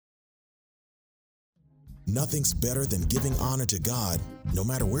Nothing's better than giving honor to God, no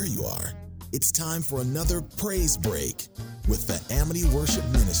matter where you are. It's time for another Praise Break with the Amity Worship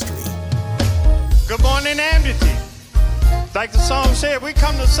Ministry. Good morning, Amity. Like the song said, we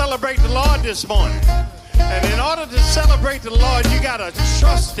come to celebrate the Lord this morning. And in order to celebrate the Lord, you got to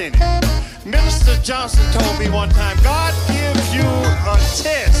trust in Him. Minister Johnson told me one time, God gives you a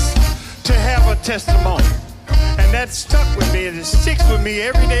test to have a testimony. And that stuck with me, and it sticks with me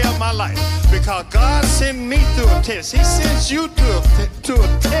every day of my life. Because God sent me through a test. He sends you to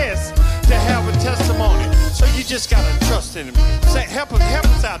a test to have a testimony. So you just got to trust in Him. Say, help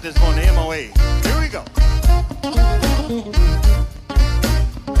us out this morning, MOA. Here we go.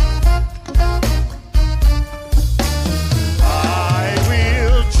 I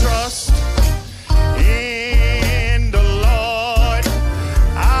will trust in the Lord.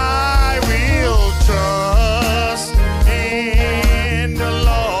 I will trust in the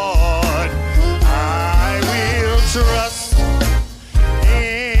Lord. I will trust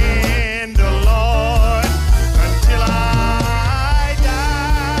in the Lord until I die.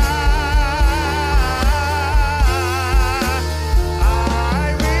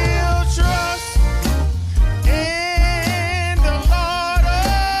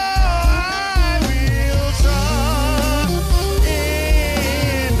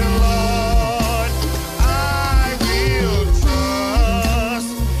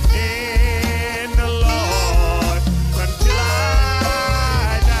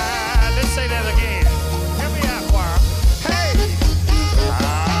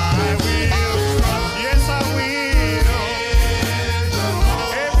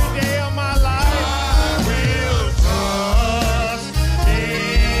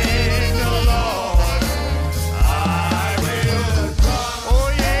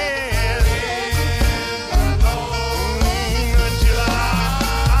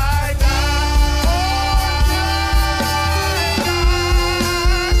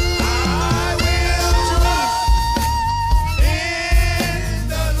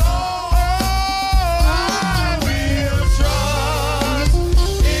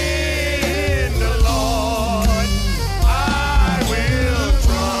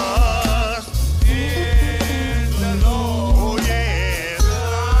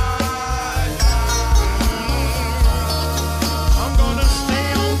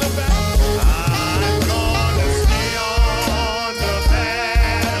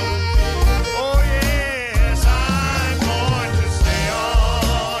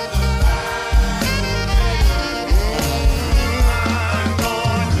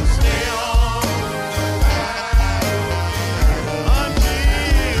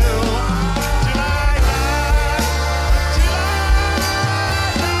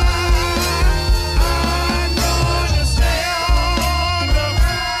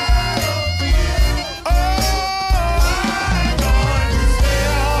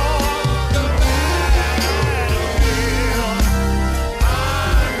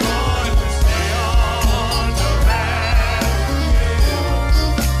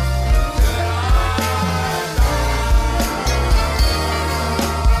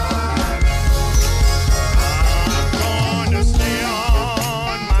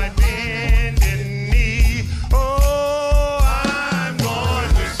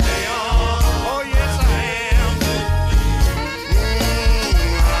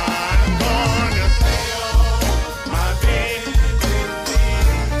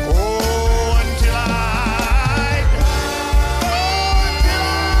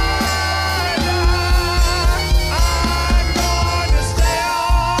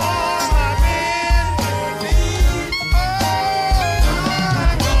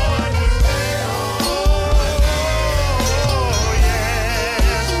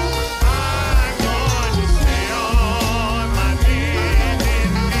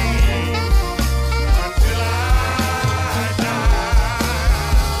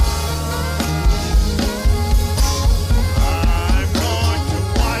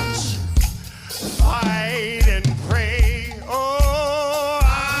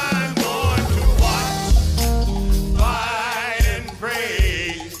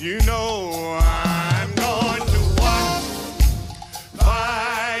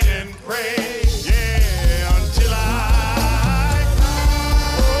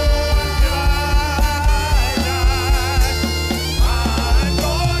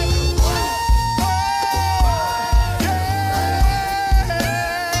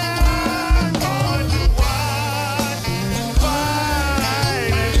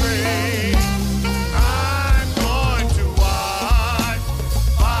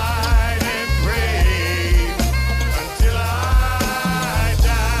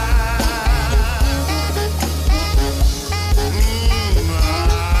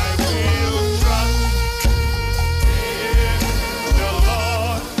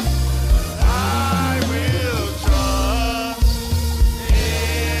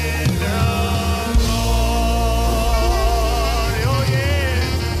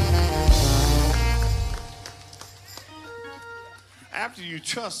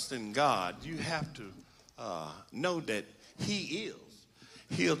 trust in God, you have to know that he is.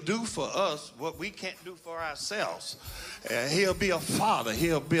 He'll do for us what we can't do for ourselves. He'll be a father.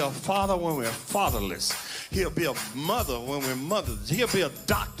 He'll be a father when we're fatherless. He'll be a mother when we're mothers. He'll be a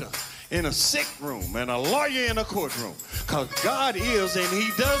doctor in a sick room and a lawyer in a courtroom. Because God is, and he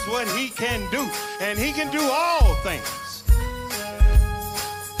does what he can do. And he can do all things.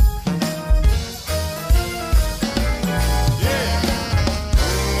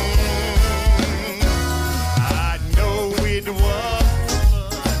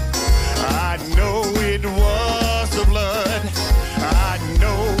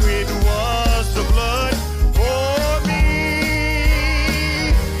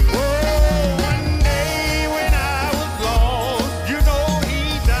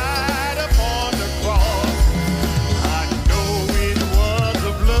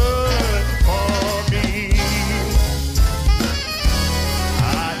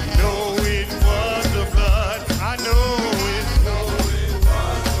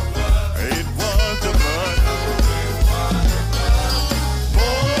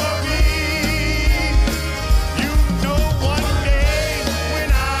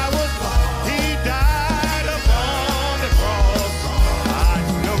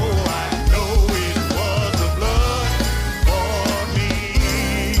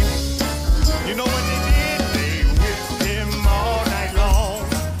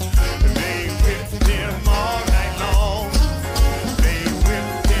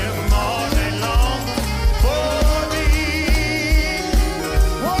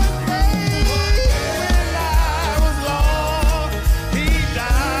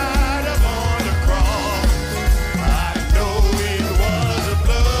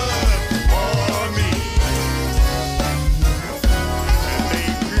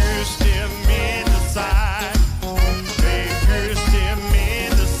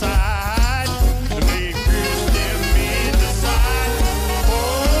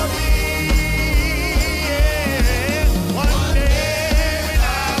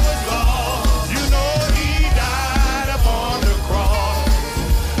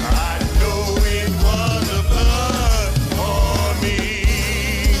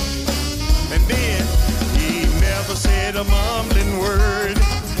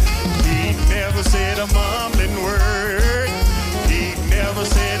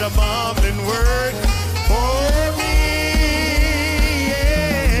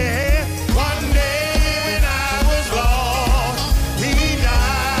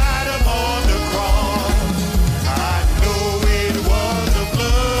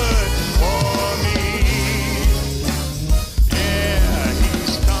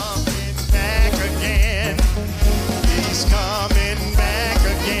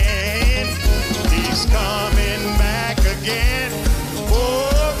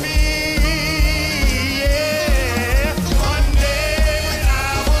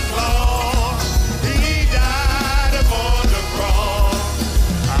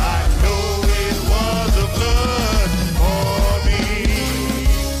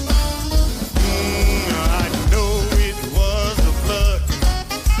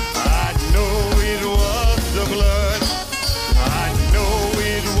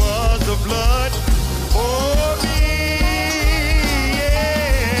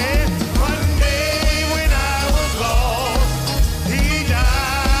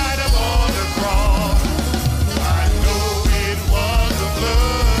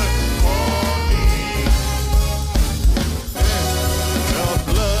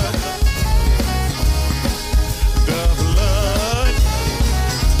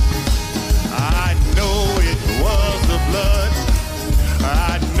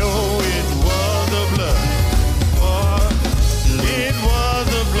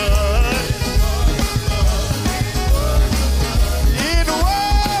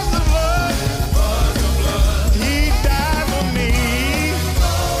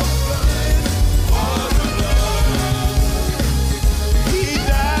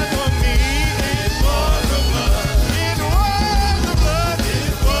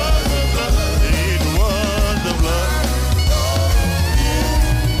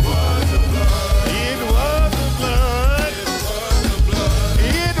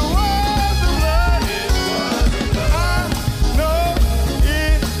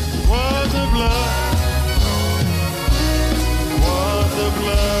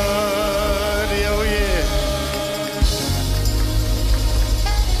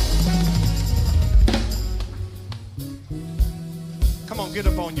 Get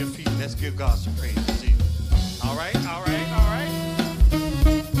up on your feet. Let's give God some praise this evening. All right, all right, all right.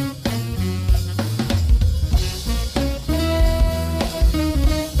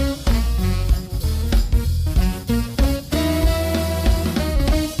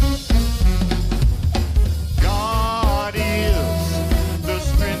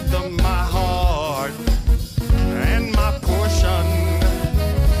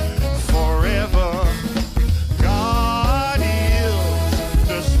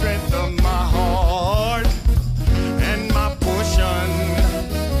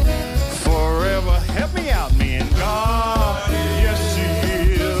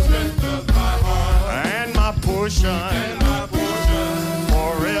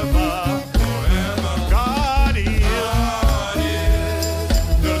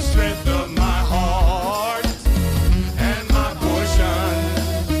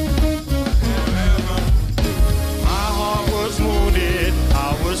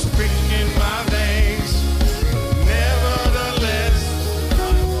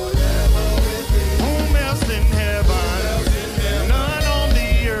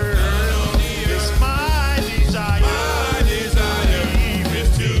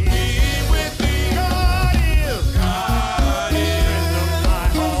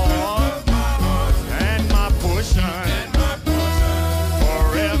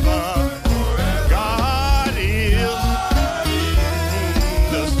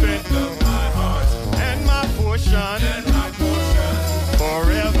 strength of my heart and my portion.